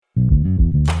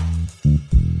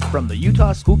From the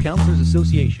Utah School Counselors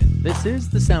Association, this is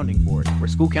The Sounding Board, where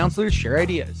school counselors share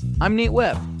ideas. I'm Nate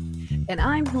Webb. And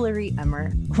I'm Hillary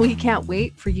Emmer. We can't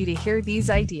wait for you to hear these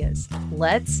ideas.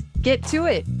 Let's get to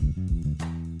it.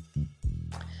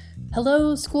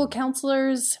 Hello, school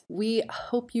counselors. We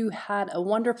hope you had a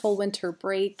wonderful winter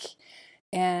break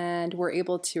and were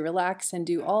able to relax and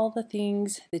do all the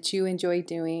things that you enjoy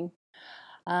doing.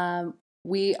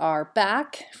 We are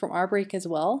back from our break as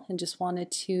well and just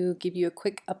wanted to give you a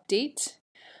quick update.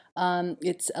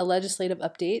 It's a legislative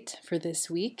update for this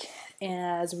week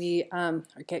as we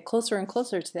get closer and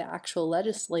closer to the actual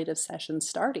legislative session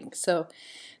starting. So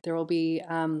there will be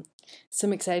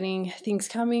some exciting things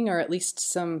coming, or at least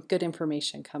some good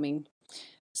information coming.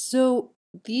 So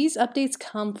these updates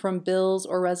come from bills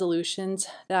or resolutions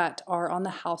that are on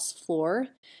the House floor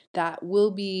that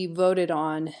will be voted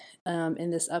on in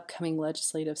this upcoming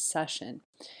legislative session.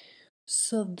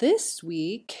 So this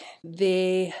week,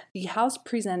 the House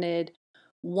presented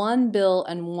one bill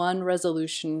and one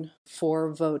resolution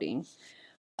for voting.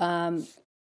 HCR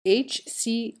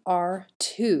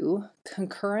 2,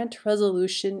 Concurrent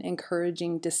Resolution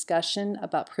Encouraging Discussion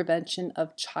about Prevention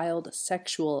of Child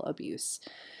Sexual Abuse.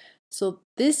 So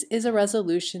this is a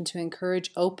resolution to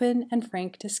encourage open and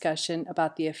frank discussion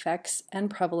about the effects and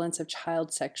prevalence of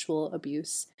child sexual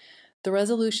abuse. The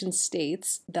resolution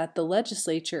states that the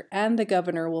legislature and the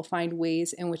governor will find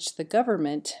ways in which the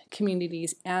government,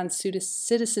 communities, and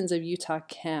citizens of Utah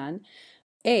can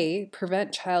A,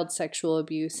 prevent child sexual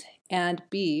abuse, and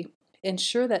B,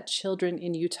 ensure that children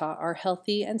in Utah are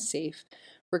healthy and safe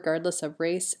regardless of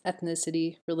race,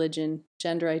 ethnicity, religion,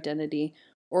 gender identity,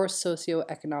 or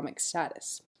socioeconomic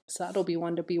status. So that'll be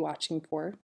one to be watching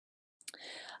for.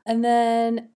 And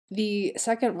then the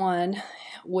second one,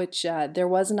 which there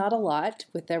was not a lot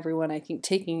with everyone, I think,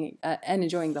 taking and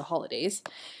enjoying the holidays.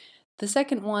 The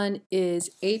second one is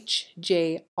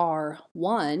HJR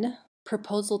 1,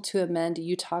 Proposal to Amend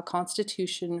Utah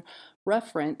Constitution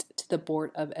Referent to the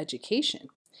Board of Education.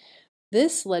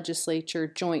 This legislature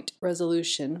joint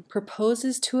resolution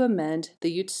proposes to amend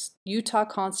the Utah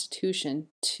Constitution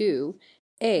to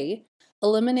A,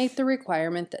 eliminate the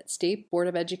requirement that State Board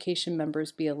of Education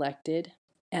members be elected,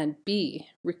 and B,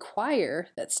 require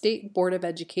that State Board of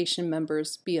Education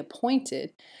members be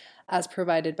appointed as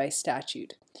provided by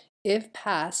statute. If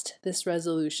passed, this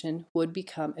resolution would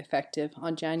become effective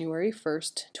on January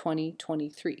 1st,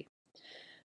 2023.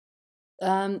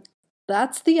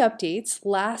 That's the updates.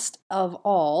 Last of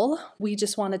all, we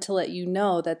just wanted to let you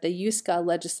know that the USCA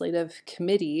Legislative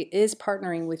Committee is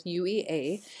partnering with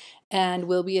UEA and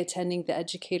will be attending the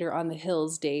Educator on the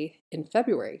Hills Day in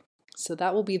February. So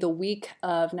that will be the week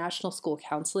of National School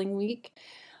Counseling Week.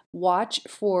 Watch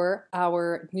for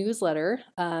our newsletter,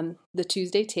 the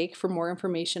Tuesday Take, for more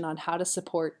information on how to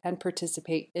support and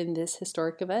participate in this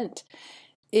historic event.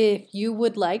 If you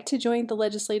would like to join the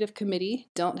Legislative Committee,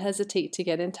 don't hesitate to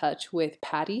get in touch with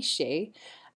Patty Shea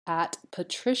at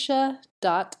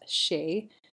patricia.shea,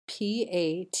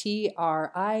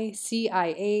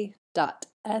 patricia.shay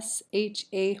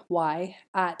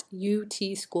at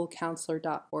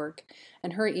utschoolcounselor.org.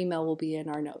 And her email will be in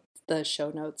our notes, the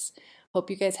show notes. Hope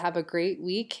you guys have a great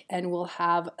week, and we'll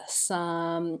have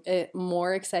some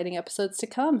more exciting episodes to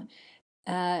come.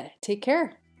 Take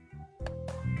care.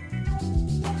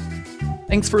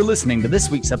 Thanks for listening to this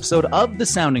week's episode of The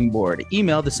Sounding Board.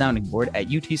 Email the sounding board at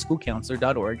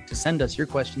utschoolcounselor.org to send us your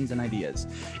questions and ideas.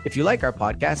 If you like our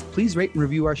podcast, please rate and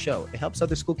review our show. It helps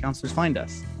other school counselors find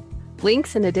us.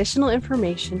 Links and additional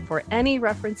information for any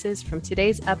references from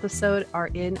today's episode are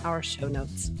in our show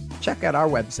notes. Check out our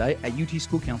website at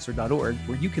utschoolcounselor.org,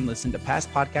 where you can listen to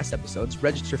past podcast episodes,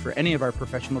 register for any of our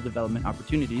professional development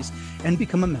opportunities, and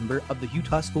become a member of the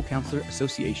Utah School Counselor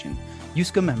Association.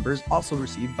 USCA members also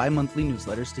receive bi-monthly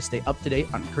newsletters to stay up to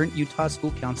date on current Utah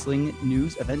school counseling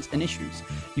news, events, and issues.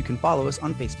 You can follow us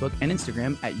on Facebook and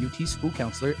Instagram at UT School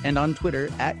Counselor and on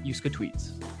Twitter at USCA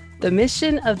Tweets. The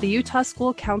mission of the Utah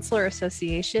School Counselor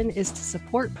Association is to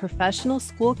support professional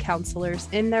school counselors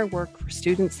in their work for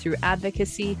students through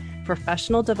advocacy,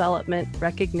 professional development,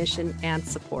 recognition, and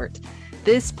support.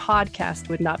 This podcast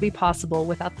would not be possible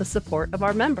without the support of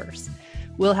our members.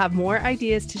 We'll have more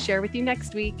ideas to share with you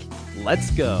next week. Let's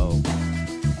go.